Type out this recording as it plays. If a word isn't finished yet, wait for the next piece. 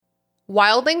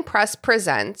Wildling Press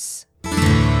presents How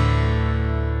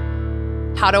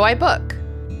Do I Book?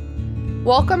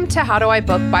 Welcome to How Do I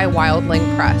Book by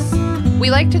Wildling Press.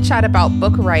 We like to chat about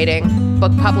book writing,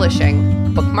 book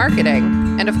publishing, book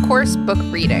marketing, and of course, book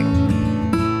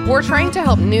reading. We're trying to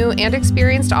help new and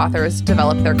experienced authors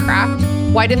develop their craft,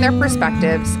 widen their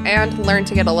perspectives, and learn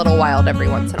to get a little wild every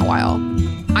once in a while.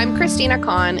 I'm Christina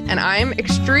Kahn, and I'm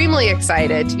extremely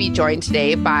excited to be joined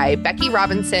today by Becky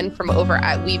Robinson from over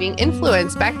at Weaving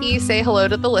Influence. Becky, say hello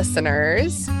to the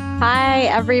listeners. Hi,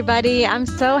 everybody. I'm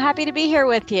so happy to be here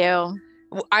with you.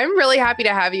 I'm really happy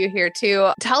to have you here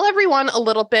too. Tell everyone a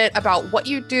little bit about what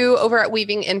you do over at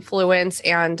Weaving Influence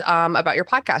and about your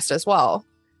podcast as well.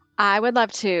 I would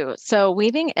love to. So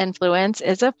Weaving Influence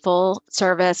is a full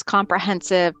service,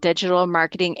 comprehensive digital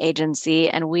marketing agency,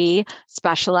 and we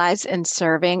specialize in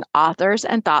serving authors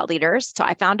and thought leaders. So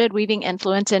I founded Weaving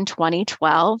Influence in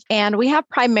 2012, and we have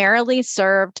primarily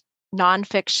served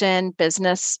nonfiction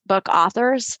business book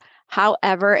authors.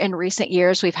 However, in recent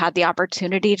years, we've had the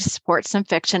opportunity to support some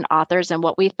fiction authors. And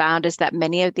what we found is that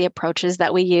many of the approaches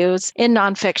that we use in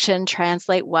nonfiction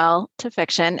translate well to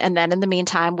fiction. And then in the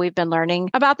meantime, we've been learning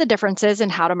about the differences in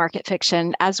how to market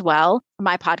fiction as well.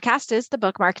 My podcast is the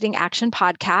Book Marketing Action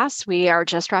Podcast. We are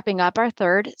just wrapping up our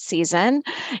third season,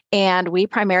 and we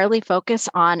primarily focus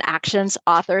on actions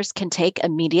authors can take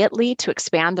immediately to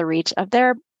expand the reach of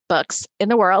their books in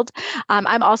the world.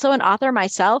 I'm also an author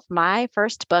myself. My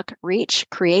first book, Reach,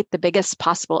 Create the Biggest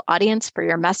Possible Audience for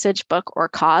Your Message, Book, or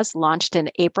Cause, launched in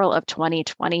April of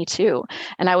 2022.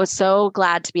 And I was so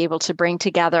glad to be able to bring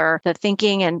together the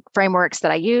thinking and frameworks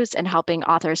that I use in helping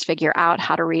authors figure out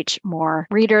how to reach more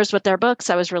readers with their books.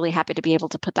 I was really happy to be able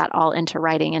to put that all into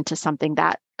writing, into something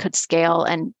that could scale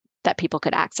and that people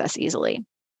could access easily.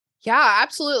 Yeah,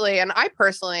 absolutely. And I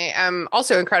personally am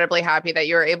also incredibly happy that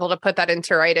you were able to put that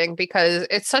into writing because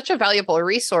it's such a valuable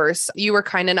resource. You were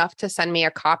kind enough to send me a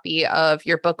copy of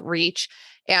your book, Reach,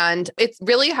 and it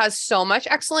really has so much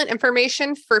excellent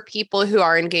information for people who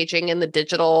are engaging in the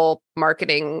digital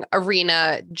marketing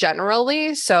arena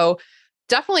generally. So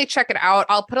definitely check it out.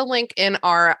 I'll put a link in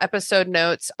our episode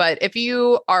notes. But if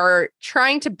you are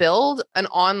trying to build an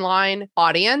online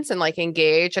audience and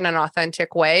engage in an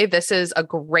authentic way, this is a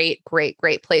great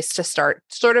place to start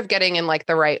sort of getting in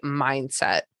the right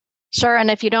mindset. Sure. And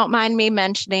if you don't mind me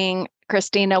mentioning,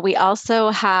 Christina, we also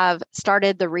have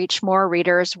started the Reach More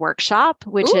Readers Workshop,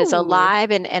 which is a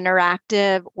live and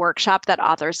interactive workshop that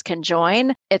authors can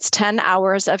join. It's 10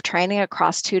 hours of training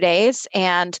across 2 days.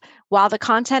 And while the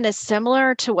content is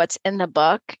similar to what's in the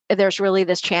book, there's really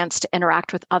this chance to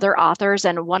interact with other authors.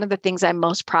 And one of the things I'm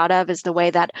most proud of is the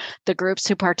way that the groups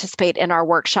who participate in our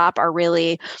workshop are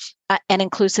really an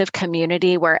inclusive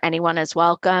community where anyone is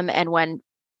welcome. And when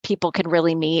people can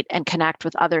really meet and connect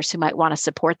with others who might want to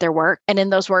support their work. And in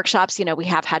those workshops, we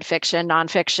have had fiction,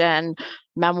 nonfiction,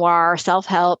 memoir,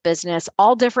 self-help, business,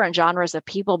 all different genres of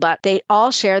people, but they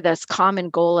all share this common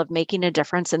goal of making a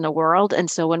difference in the world. And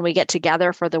so when we get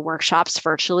together for the workshops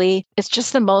virtually, it's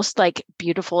just the most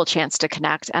beautiful chance to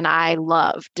connect. And I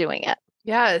love doing it.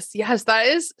 Yes, that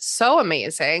is so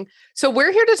amazing. So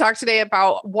we're here to talk today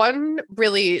about one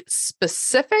really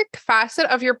specific facet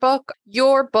of your book.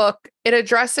 Your book, it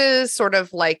addresses sort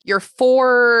of your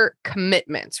 4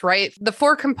 commitments, right? The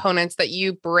 4 components that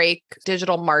you break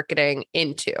digital marketing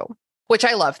into, which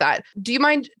I love that. Do you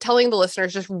mind telling the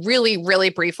listeners just really, really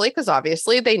briefly, because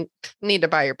obviously they need to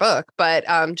buy your book, but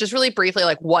just really briefly,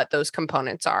 what those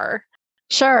components are?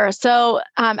 Sure. So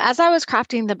as I was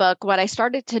crafting the book, what I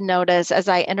started to notice as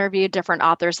I interviewed different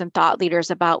authors and thought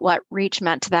leaders about what reach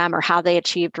meant to them or how they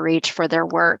achieved reach for their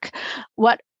work,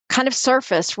 what kind of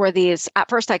surfaced were these, at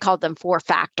first I called them 4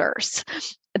 factors.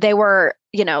 They were,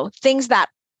 things that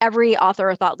every author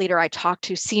or thought leader I talked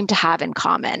to seemed to have in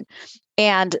common.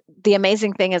 And the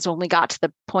amazing thing is when we got to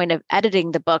the point of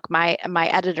editing the book, my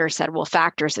editor said, well,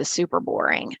 factors is super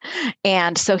boring.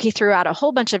 And so he threw out a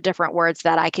whole bunch of different words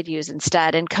that I could use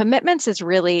instead. And commitments is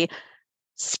really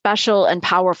special and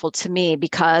powerful to me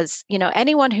because,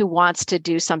 anyone who wants to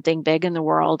do something big in the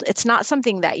world, it's not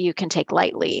something that you can take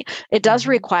lightly. It does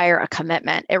require a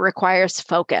commitment. It requires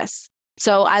focus.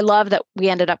 So I love that we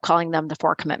ended up calling them the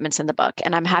 4 commitments in the book,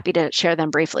 and I'm happy to share them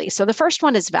briefly. So the first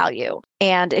one is value.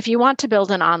 And if you want to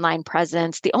build an online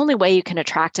presence, the only way you can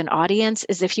attract an audience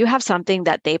is if you have something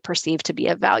that they perceive to be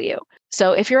of value.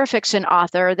 So if you're a fiction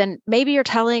author, then maybe you're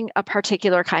telling a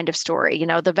particular kind of story.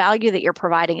 The value that you're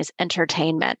providing is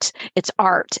entertainment, it's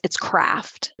art, it's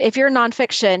craft. If you're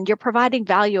nonfiction, you're providing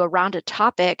value around a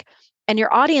topic and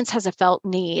your audience has a felt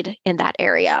need in that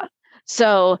area.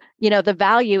 So, the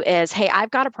value is, hey,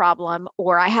 I've got a problem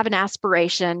or I have an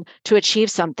aspiration to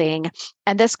achieve something,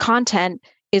 and this content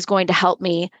is going to help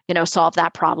me, solve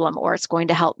that problem, or it's going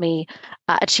to help me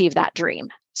achieve that dream.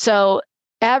 So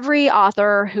every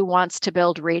author who wants to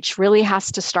build reach really has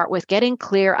to start with getting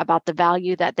clear about the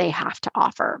value that they have to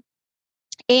offer.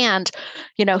 And,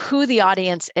 who the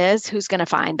audience is, who's going to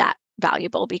find that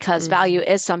valuable, because value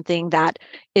is something that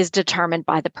is determined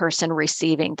by the person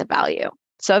receiving the value.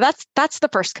 So that's the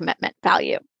first commitment,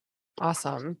 value.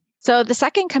 Awesome. So the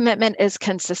second commitment is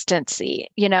consistency.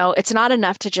 It's not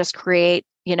enough to just create,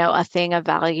 a thing of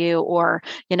value or,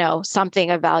 something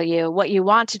of value. What you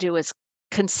want to do is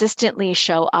consistently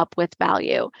show up with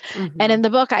value. And in the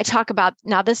book, I talk about,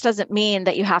 now this doesn't mean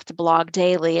that you have to blog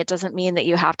daily. It doesn't mean that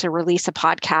you have to release a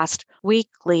podcast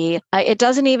weekly. It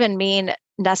doesn't even mean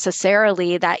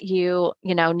necessarily that you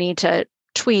need to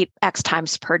tweet X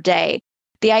times per day.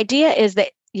 The idea is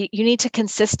that you need to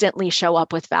consistently show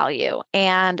up with value.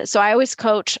 And so I always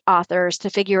coach authors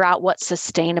to figure out what's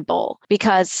sustainable,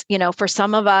 because, for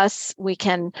some of us, we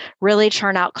can really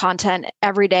churn out content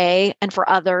every day. And for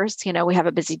others, we have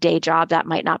a busy day job, that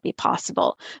might not be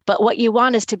possible. But what you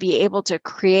want is to be able to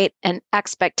create an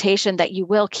expectation that you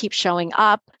will keep showing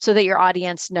up so that your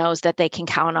audience knows that they can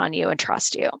count on you and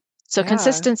trust you. So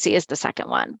consistency is the second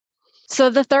one. So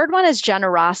the third one is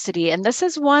generosity. And this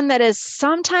is one that is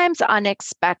sometimes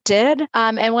unexpected.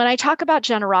 And when I talk about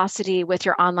generosity with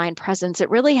your online presence, it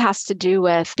really has to do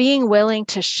with being willing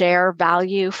to share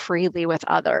value freely with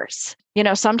others.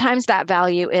 Sometimes that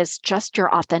value is just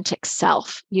your authentic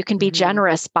self. You can be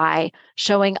generous by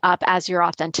showing up as your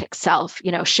authentic self,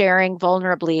 sharing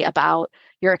vulnerably about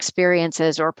your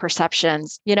experiences or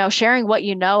perceptions, sharing what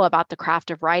you know about the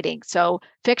craft of writing. So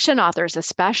fiction authors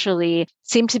especially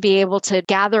seem to be able to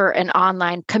gather an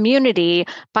online community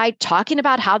by talking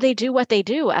about how they do what they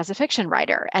do as a fiction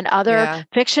writer. And other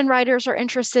fiction writers are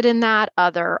interested in that.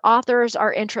 Other authors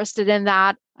are interested in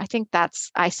that.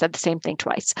 I said the same thing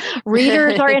twice.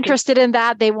 Readers are interested in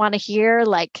that. They want to hear,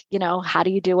 how do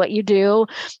you do what you do?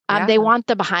 They want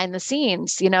the behind the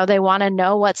scenes. They want to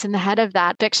know what's in the head of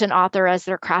that fiction author as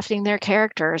they're crafting their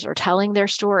characters or telling their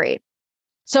story.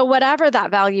 So whatever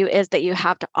that value is that you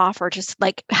have to offer, just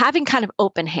like having kind of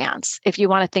open hands, if you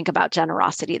want to think about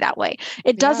generosity that way.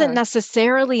 It doesn't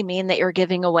necessarily mean that you're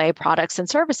giving away products and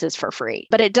services for free,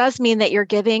 but it does mean that you're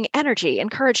giving energy,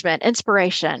 encouragement,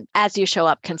 inspiration as you show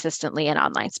up consistently in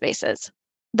online spaces.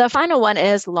 The final one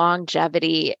is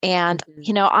longevity. And,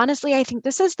 honestly, I think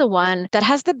this is the one that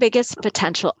has the biggest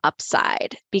potential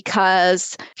upside,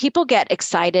 because people get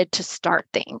excited to start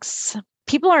things.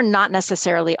 People are not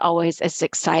necessarily always as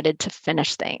excited to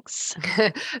finish things.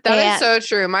 That is so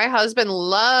true. My husband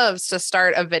loves to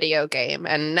start a video game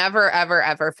and never, ever,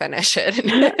 ever finish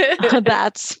it.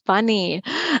 That's funny.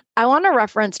 I want to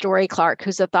reference Dory Clark,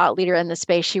 who's a thought leader in the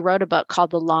space. She wrote a book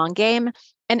called The Long Game.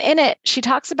 And in it, she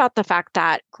talks about the fact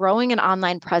that growing an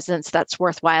online presence that's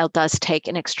worthwhile does take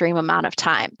an extreme amount of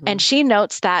time. And she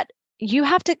notes that you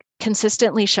have to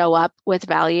consistently show up with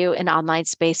value in online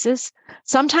spaces,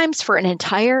 sometimes for an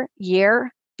entire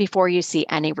year before you see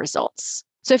any results.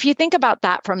 So if you think about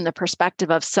that from the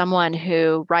perspective of someone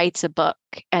who writes a book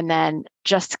and then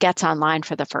just gets online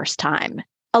for the first time,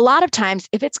 a lot of times,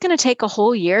 if it's going to take a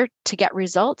whole year to get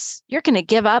results, you're going to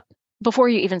give up before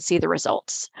you even see the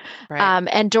results. Right.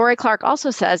 And Dory Clark also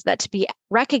says that to be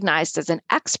recognized as an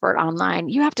expert online,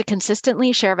 you have to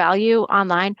consistently share value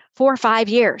online for 5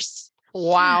 years.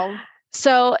 Wow.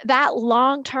 So that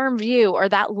long-term view or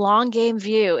that long game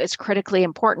view is critically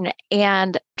important.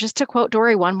 And just to quote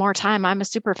Dory one more time, I'm a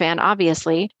super fan,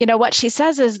 obviously. What she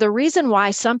says is the reason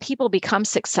why some people become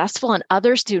successful and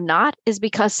others do not is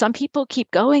because some people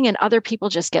keep going and other people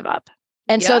just give up.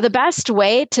 And so the best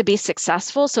way to be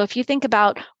successful, so if you think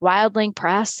about Wildling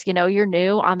Press, you're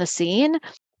new on the scene.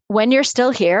 When you're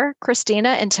still here,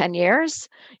 Christina, in 10 years,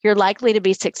 you're likely to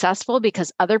be successful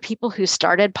because other people who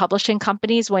started publishing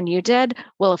companies when you did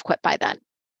will have quit by then.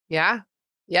 Yeah.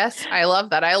 Yes. I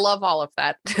love that. I love all of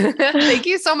that. Thank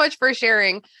you so much for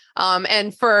sharing.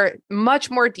 And for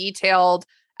much more detailed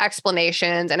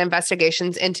explanations and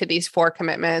investigations into these 4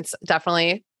 commitments,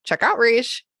 definitely check out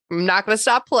Reach. I'm not going to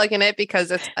stop plugging it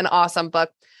because it's an awesome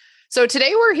book. So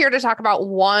today we're here to talk about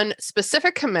one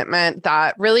specific commitment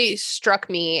that really struck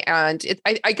me. And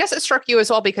I guess it struck you as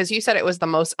well because you said it was the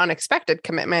most unexpected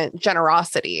commitment,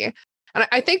 generosity. And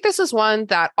I think this is one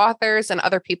that authors and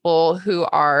other people who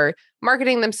are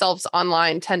marketing themselves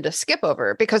online tend to skip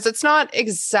over because it's not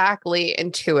exactly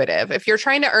intuitive. If you're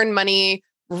trying to earn money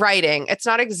writing, it's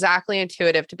not exactly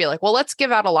intuitive to be like, well, let's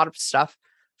give out a lot of stuff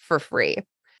for free.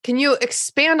 Can you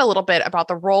expand a little bit about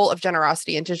the role of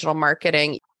generosity in digital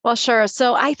marketing? Well, sure.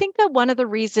 So I think that one of the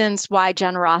reasons why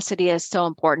generosity is so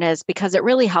important is because it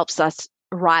really helps us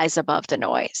rise above the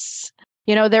noise.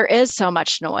 There is so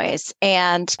much noise.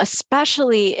 And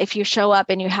especially if you show up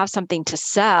and you have something to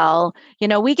sell,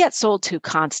 we get sold to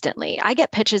constantly. I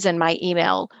get pitches in my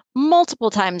email multiple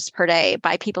times per day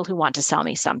by people who want to sell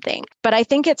me something. But I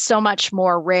think it's so much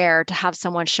more rare to have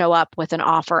someone show up with an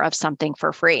offer of something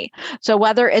for free. So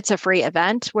whether it's a free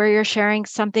event where you're sharing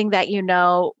something that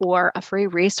or a free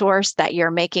resource that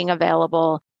you're making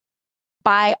available,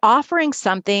 by offering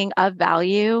something of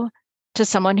value to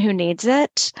someone who needs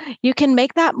it, you can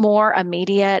make that more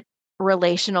immediate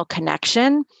relational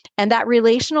connection. And that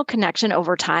relational connection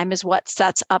over time is what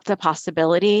sets up the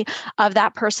possibility of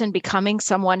that person becoming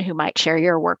someone who might share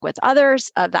your work with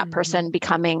others, of that person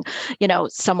becoming,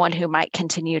 someone who might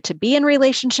continue to be in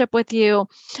relationship with you.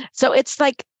 So it's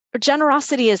like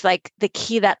generosity is like the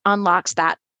key that unlocks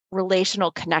that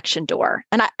relational connection door.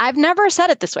 And I've never said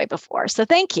it this way before. So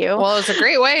thank you. Well, it's a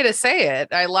great way to say it.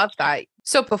 I love that.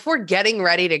 So before getting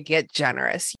ready to get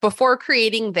generous, before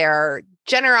creating their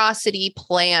generosity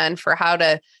plan for how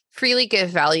to freely give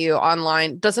value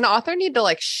online, does an author need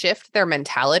to shift their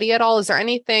mentality at all? Is there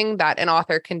anything that an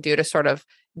author can do to sort of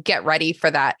get ready for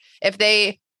that? If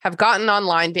they have gotten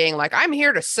online being like, I'm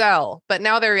here to sell, but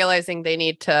now they're realizing they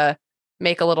need to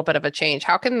make a little bit of a change,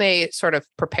 how can they sort of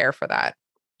prepare for that?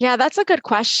 Yeah, that's a good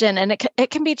question. And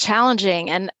it can be challenging.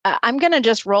 And I'm going to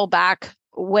just roll back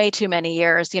way too many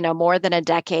years, more than a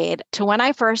decade, to when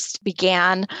I first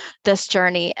began this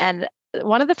journey. And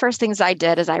one of the first things I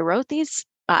did is I wrote these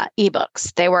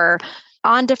ebooks. They were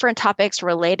on different topics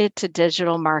related to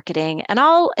digital marketing. And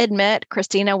I'll admit,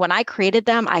 Christina, when I created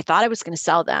them, I thought I was going to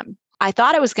sell them. I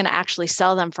thought I was going to actually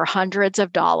sell them for hundreds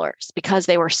of dollars because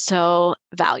they were so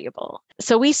valuable.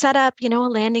 So we set up, a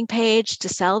landing page to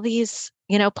sell these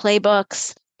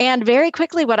playbooks. And very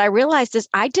quickly, what I realized is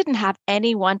I didn't have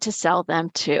anyone to sell them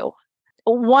to.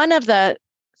 One of the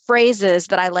phrases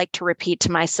that I like to repeat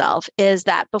to myself is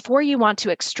that before you want to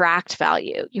extract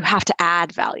value, you have to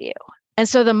add value. And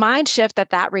so the mind shift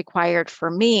that required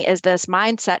for me is this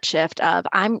mindset shift of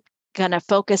I'm going to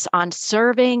focus on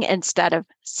serving instead of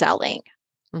selling.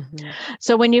 Mm-hmm.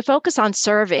 So when you focus on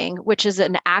serving, which is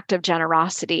an act of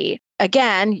generosity,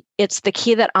 again, it's the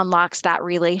key that unlocks that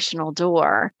relational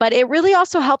door, but it really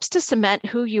also helps to cement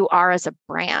who you are as a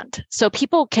brand. So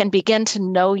people can begin to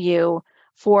know you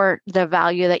for the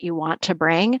value that you want to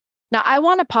bring. Now, I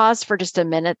want to pause for just a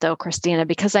minute though, Christina,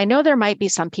 because I know there might be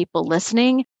some people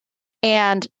listening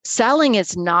and selling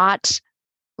is not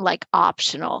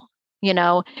optional.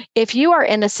 If you are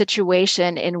in a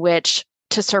situation in which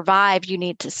to survive, you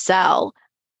need to sell,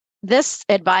 this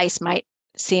advice might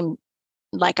seem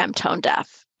like I'm tone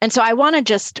deaf. And so I want to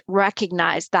just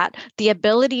recognize that the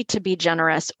ability to be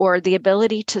generous or the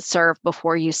ability to serve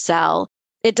before you sell,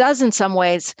 it does in some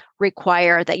ways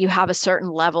require that you have a certain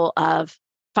level of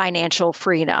financial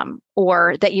freedom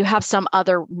or that you have some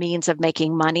other means of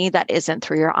making money that isn't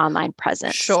through your online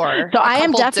presence. Sure. So I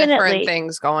am definitely different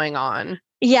things going on.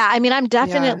 Yeah, I mean, I'm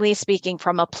definitely speaking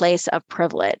from a place of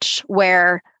privilege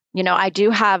where, I do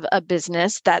have a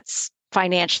business that's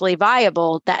financially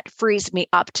viable that frees me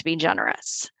up to be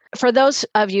generous. For those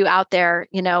of you out there,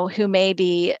 who may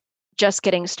be just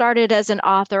getting started as an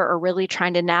author or really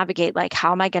trying to navigate,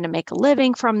 how am I going to make a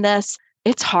living from this?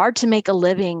 It's hard to make a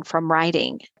living from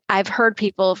writing. I've heard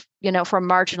people, from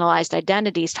marginalized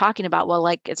identities talking about,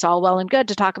 it's all well and good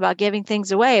to talk about giving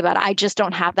things away, but I just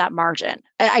don't have that margin.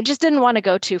 I just didn't want to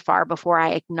go too far before I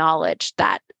acknowledged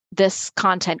that this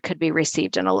content could be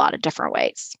received in a lot of different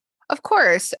ways. Of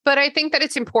course. But I think that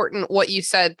it's important what you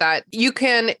said, that you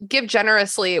can give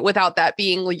generously without that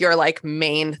being your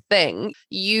main thing.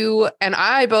 You and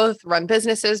I both run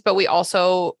businesses, but we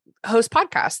also host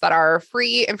podcasts that are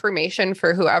free information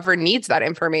for whoever needs that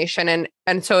information.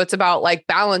 And so it's about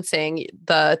balancing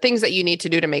the things that you need to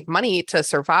do to make money to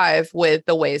survive with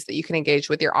the ways that you can engage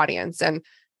with your audience. And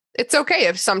it's okay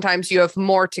if sometimes you have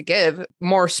more to give,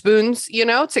 more spoons,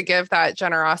 to give that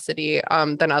generosity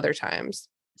than other times.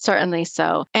 Certainly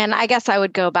so. And I guess I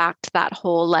would go back to that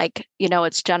whole,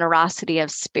 it's generosity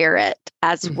of spirit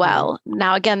as well.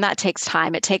 Now, again, that takes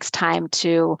time. It takes time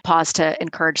to pause to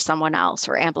encourage someone else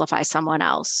or amplify someone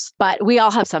else. But we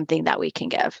all have something that we can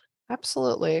give.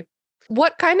 Absolutely.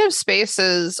 What kind of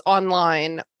spaces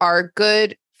online are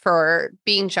good for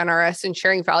being generous and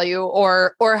sharing value,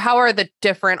 or how are the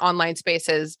different online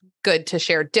spaces good to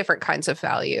share different kinds of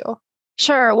value?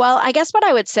 Sure. Well, I guess what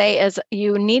I would say is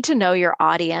you need to know your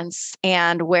audience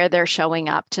and where they're showing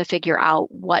up to figure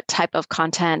out what type of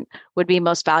content would be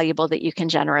most valuable that you can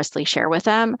generously share with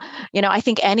them. I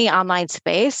think any online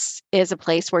space is a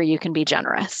place where you can be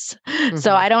generous.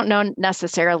 So Hmm. I don't know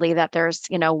necessarily that there's,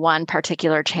 one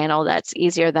particular channel that's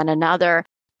easier than another.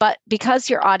 But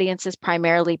because your audience is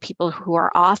primarily people who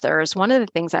are authors, one of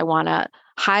the things I want to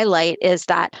highlight is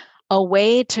that a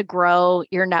way to grow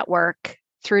your network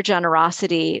through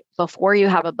generosity before you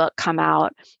have a book come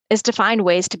out is to find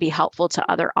ways to be helpful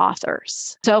to other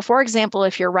authors. So, for example,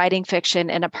 if you're writing fiction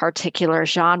in a particular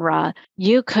genre,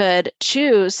 you could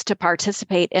choose to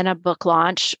participate in a book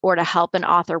launch or to help an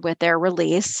author with their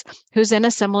release who's in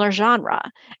a similar genre.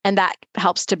 And that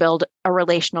helps to build a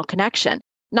relational connection.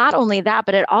 Not only that,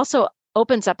 but it also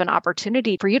opens up an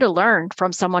opportunity for you to learn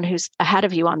from someone who's ahead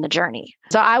of you on the journey.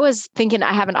 So I was thinking,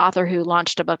 I have an author who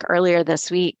launched a book earlier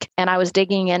this week, and I was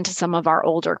digging into some of our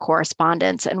older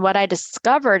correspondence. And what I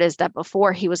discovered is that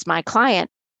before he was my client,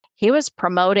 he was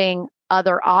promoting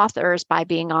other authors by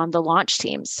being on the launch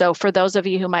team. So for those of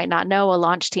you who might not know, a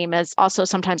launch team is also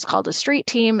sometimes called a street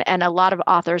team. And a lot of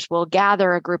authors will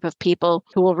gather a group of people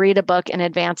who will read a book in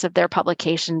advance of their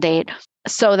publication date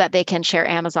so that they can share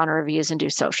Amazon reviews and do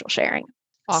social sharing.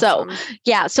 So, Awesome.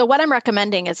 yeah. So, what I'm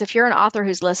recommending is if you're an author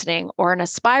who's listening or an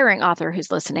aspiring author who's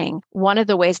listening, one of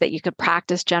the ways that you could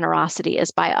practice generosity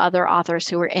is by other authors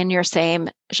who are in your same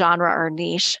genre or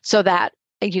niche so that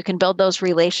you can build those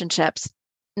relationships,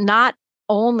 not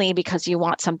only because you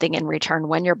want something in return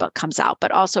when your book comes out,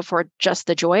 but also for just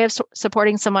the joy of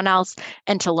supporting someone else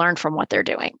and to learn from what they're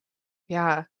doing.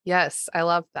 Yeah. Yes. I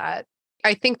love that.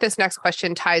 I think this next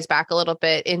question ties back a little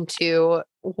bit into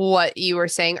what you were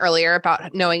saying earlier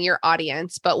about knowing your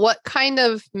audience, but what kind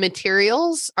of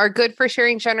materials are good for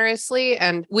sharing generously?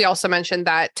 And we also mentioned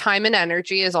that time and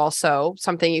energy is also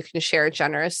something you can share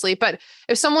generously. But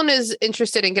if someone is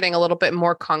interested in getting a little bit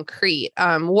more concrete,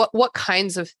 what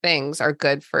kinds of things are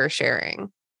good for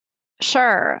sharing?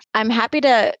 Sure. I'm happy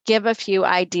to give a few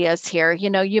ideas here.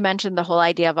 You mentioned the whole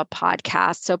idea of a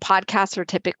podcast. So, podcasts are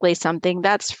typically something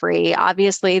that's free.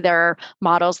 Obviously, there are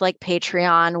models like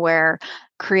Patreon where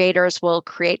creators will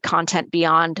create content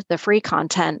beyond the free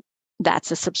content.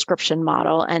 That's a subscription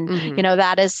model. And, Hmm.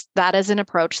 that is an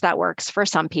approach that works for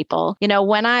some people.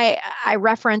 When I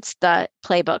referenced the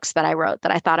playbooks that I wrote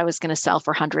that I thought I was going to sell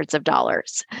for hundreds of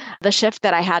dollars, the shift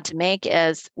that I had to make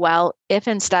is, well, if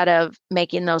instead of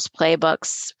making those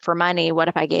playbooks for money, what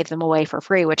if I gave them away for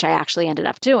free, which I actually ended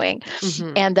up doing?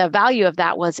 Hmm. And the value of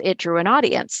that was it drew an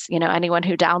audience. Anyone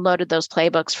who downloaded those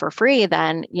playbooks for free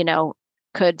then,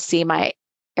 could see my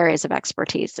areas of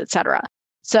expertise, et cetera.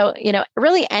 So,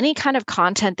 really any kind of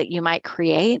content that you might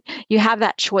create, you have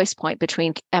that choice point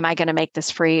between, am I going to make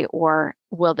this free or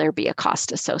will there be a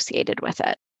cost associated with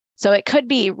it? So it could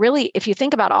be really, if you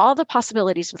think about all the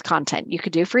possibilities with content, you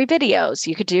could do free videos,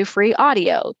 you could do free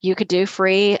audio, you could do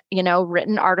free,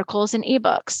 written articles and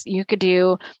ebooks, you could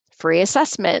do free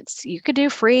assessments, you could do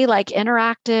free like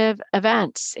interactive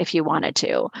events if you wanted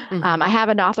to. I Hmm. have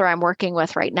an author I'm working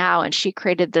with right now, and she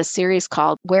created this series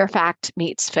called Where Fact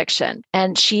Meets Fiction.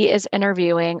 And she is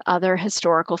interviewing other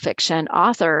historical fiction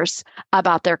authors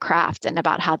about their craft and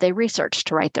about how they research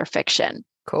to write their fiction.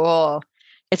 Cool.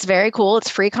 It's very cool.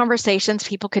 It's free conversations.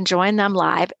 People can join them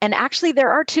live. And actually, there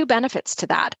are two benefits to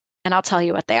that. And I'll tell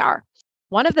you what they are.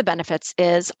 One of the benefits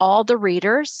is all the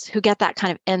readers who get that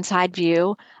kind of inside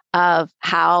view of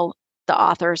how the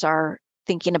authors are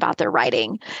thinking about their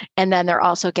writing. And then they're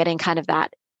also getting kind of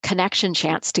that connection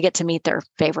chance to get to meet their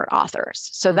favorite authors.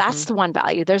 So Hmm. that's the one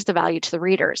value. There's the value to the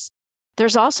readers.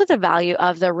 There's also the value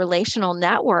of the relational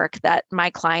network that my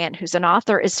client, who's an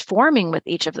author, is forming with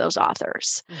each of those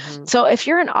authors. Hmm. So if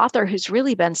you're an author who's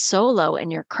really been solo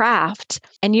in your craft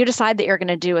and you decide that you're going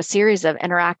to do a series of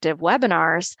interactive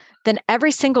webinars, then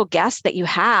every single guest that you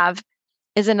have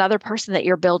is another person that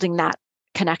you're building that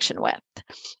connection with.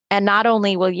 And not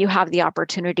only will you have the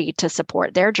opportunity to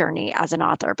support their journey as an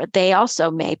author, but they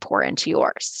also may pour into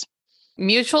yours.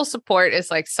 Mutual support is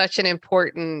like such an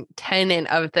important tenet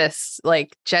of this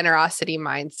like generosity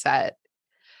mindset.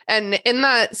 And in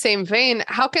that same vein,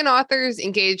 how can authors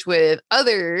engage with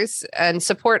others and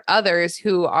support others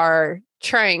who are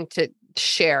trying to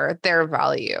share their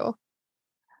value?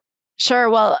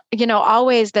 Sure. Well,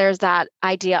 always there's that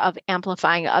idea of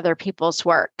amplifying other people's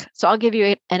work. So I'll give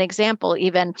you an example.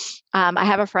 Even I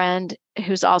have a friend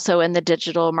who's also in the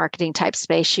digital marketing type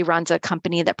space. She runs a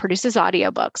company that produces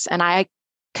audiobooks. And I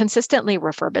consistently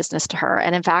refer business to her.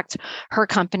 And in fact, her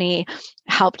company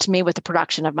helped me with the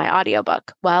production of my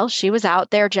audiobook. Well, she was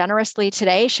out there generously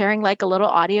today sharing like a little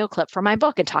audio clip from my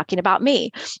book and talking about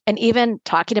me and even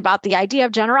talking about the idea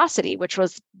of generosity, which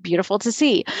was beautiful to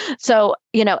see. So,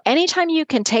 anytime you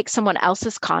can take someone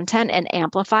else's content and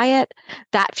amplify it,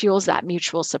 that fuels that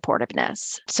mutual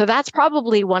supportiveness. So that's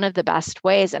probably one of the best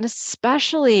ways. And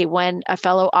especially when a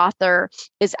fellow author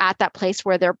is at that place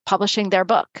where they're publishing their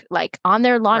book, like on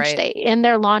their launch day, in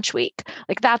their launch week,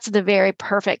 like that's the very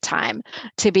perfect time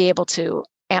to be able to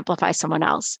amplify someone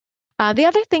else. The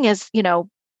other thing is,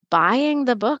 buying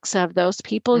the books of those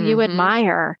people you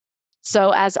admire.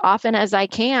 So as often as I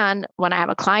can, when I have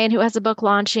a client who has a book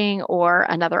launching or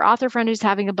another author friend who's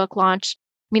having a book launch,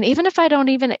 I mean, even if I don't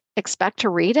even expect to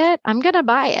read it, I'm going to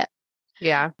buy it.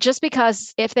 Yeah. Just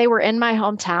because if they were in my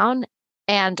hometown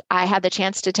and I had the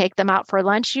chance to take them out for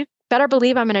lunch, you better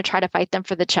believe I'm going to try to fight them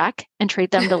for the check and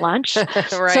treat them to lunch. Right.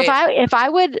 So if I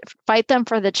would fight them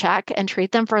for the check and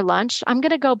treat them for lunch, I'm going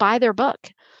to go buy their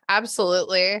book.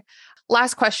 Absolutely.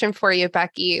 Last question for you,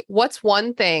 Becky. What's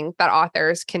one thing that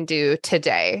authors can do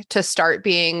today to start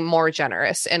being more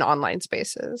generous in online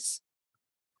spaces?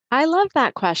 I love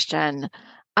that question.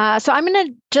 So I'm going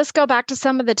to just go back to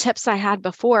some of the tips I had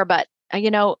before, but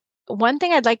one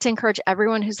thing I'd like to encourage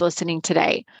everyone who's listening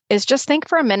today is just think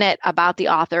for a minute about the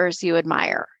authors you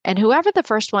admire. And whoever the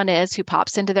first one is who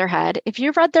pops into their head, if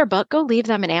you've read their book, go leave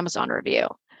them an Amazon review.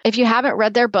 If you haven't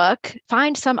read their book,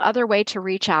 find some other way to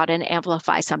reach out and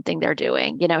amplify something they're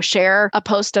doing. Share a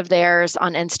post of theirs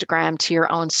on Instagram to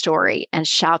your own story and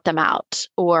shout them out.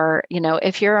 Or,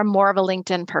 if you're more of a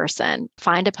LinkedIn person,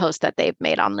 find a post that they've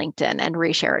made on LinkedIn and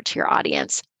reshare it to your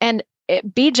audience. And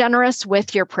be generous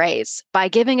with your praise by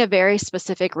giving a very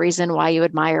specific reason why you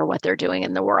admire what they're doing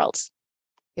in the world.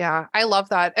 Yeah, I love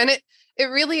that. And it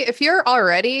really, if you're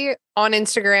already on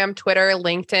Instagram, Twitter,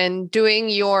 LinkedIn, doing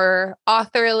your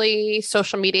authorly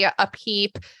social media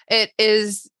upkeep, it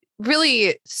is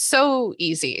really so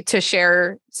easy to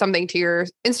share something to your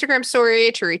Instagram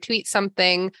story, to retweet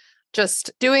something.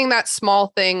 Just doing that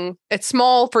small thing, it's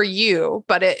small for you,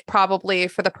 but it probably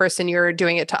for the person you're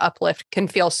doing it to uplift can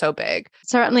feel so big.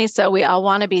 Certainly. So we all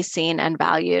want to be seen and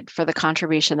valued for the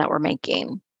contribution that we're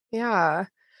making. Yeah.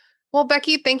 Well,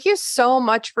 Becky, thank you so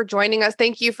much for joining us.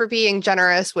 Thank you for being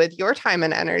generous with your time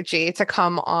and energy to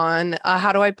come on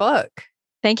How Do I Book?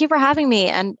 Thank you for having me.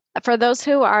 And for those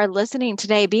who are listening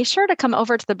today, be sure to come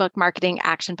over to the Book Marketing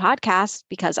Action Podcast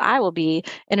because I will be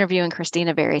interviewing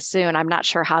Christina very soon. I'm not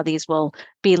sure how these will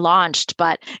be launched,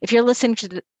 but if you're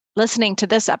listening to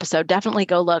this episode, definitely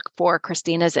go look for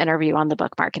Christina's interview on the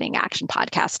Book Marketing Action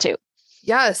Podcast too.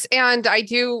 Yes. And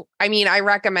I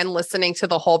recommend listening to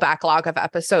the whole backlog of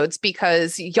episodes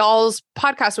because y'all's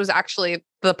podcast was actually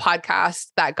the podcast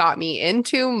that got me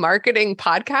into marketing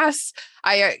podcasts.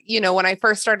 When I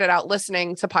first started out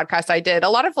listening to podcasts, I did a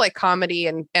lot of like comedy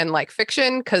and like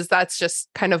fiction because that's just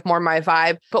kind of more my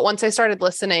vibe. But once I started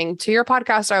listening to your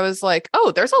podcast, I was like,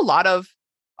 oh, there's a lot of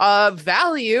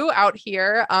value out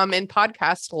here in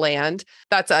podcast land.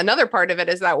 That's another part of it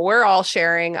is that we're all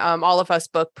sharing, all of us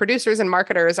book producers and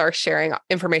marketers are sharing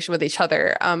information with each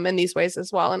other in these ways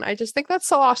as well. And I just think that's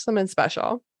so awesome and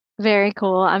special. Very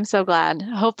cool. I'm so glad.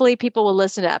 Hopefully people will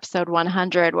listen to episode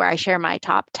 100 where I share my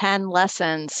top 10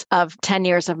 lessons of 10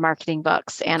 years of marketing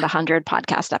books and 100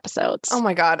 podcast episodes. Oh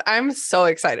my God. I'm so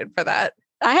excited for that.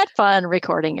 I had fun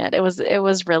recording it. It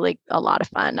was really a lot of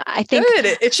fun. I think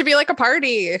Good. It should be like a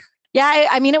party. Yeah,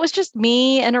 I mean, it was just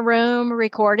me in a room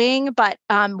recording, but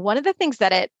one of the things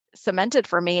that it cemented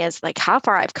for me is like how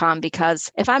far I've come, because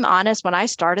if I'm honest, when I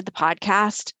started the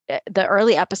podcast, the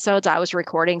early episodes I was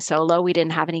recording solo. We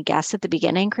didn't have any guests at the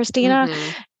beginning, Christina,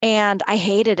 and I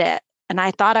hated it. And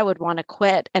I thought I would want to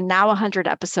quit. And now 100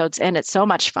 episodes in, it's so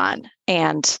much fun.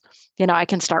 And, I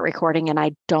can start recording and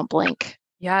I don't blink.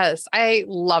 Yes, I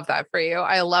love that for you.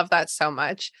 I love that so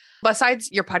much.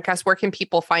 Besides your podcast, where can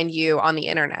people find you on the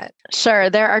internet? Sure.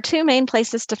 There are two main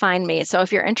places to find me. So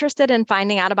if you're interested in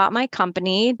finding out about my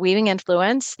company, Weaving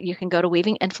Influence, you can go to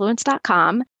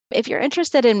weavinginfluence.com. If you're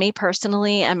interested in me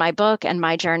personally and my book and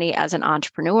my journey as an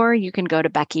entrepreneur, you can go to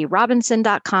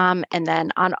beckyrobinson.com. And then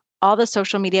on all the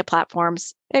social media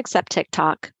platforms, except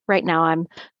TikTok. Right now, I'm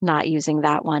not using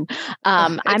that one.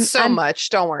 I'm so much.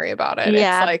 Don't worry about it.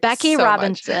 Yeah, it's like Becky so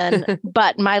Robinson,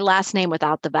 but my last name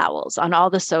without the vowels. On all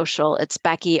the social, it's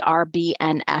Becky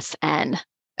RBNSN.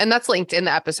 And that's linked in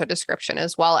the episode description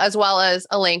as well as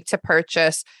a link to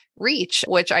purchase Reach,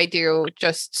 which I do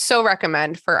just so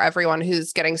recommend for everyone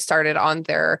who's getting started on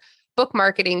their book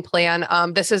marketing plan.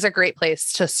 This is a great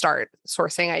place to start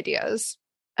sourcing ideas.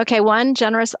 Okay, one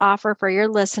generous offer for your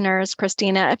listeners,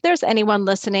 Christina. If there's anyone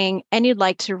listening and you'd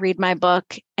like to read my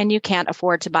book and you can't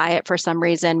afford to buy it for some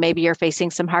reason, maybe you're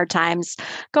facing some hard times,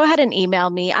 go ahead and email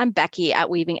me. I'm Becky at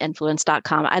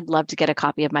weavinginfluence.com. I'd love to get a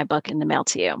copy of my book in the mail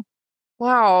to you.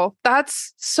 Wow,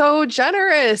 that's so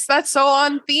generous. That's so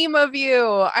on theme of you.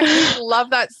 I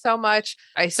love that so much.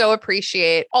 I so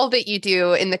appreciate all that you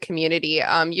do in the community.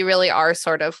 You really are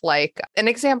sort of like an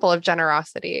example of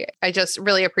generosity. I just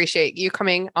really appreciate you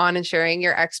coming on and sharing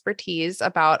your expertise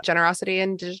about generosity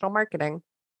in digital marketing.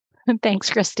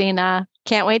 Thanks, Christina.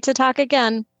 Can't wait to talk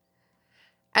again.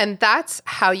 And that's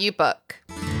how you book.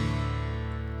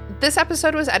 This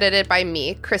episode was edited by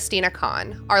me, Christina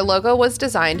Kahn. Our logo was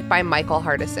designed by Michael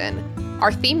Hardison.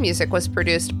 Our theme music was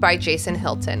produced by Jason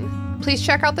Hilton. Please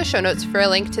check out the show notes for a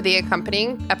link to the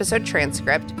accompanying episode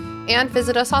transcript and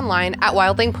visit us online at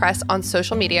Wildling Press on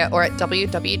social media or at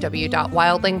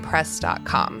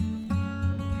www.wildlingpress.com.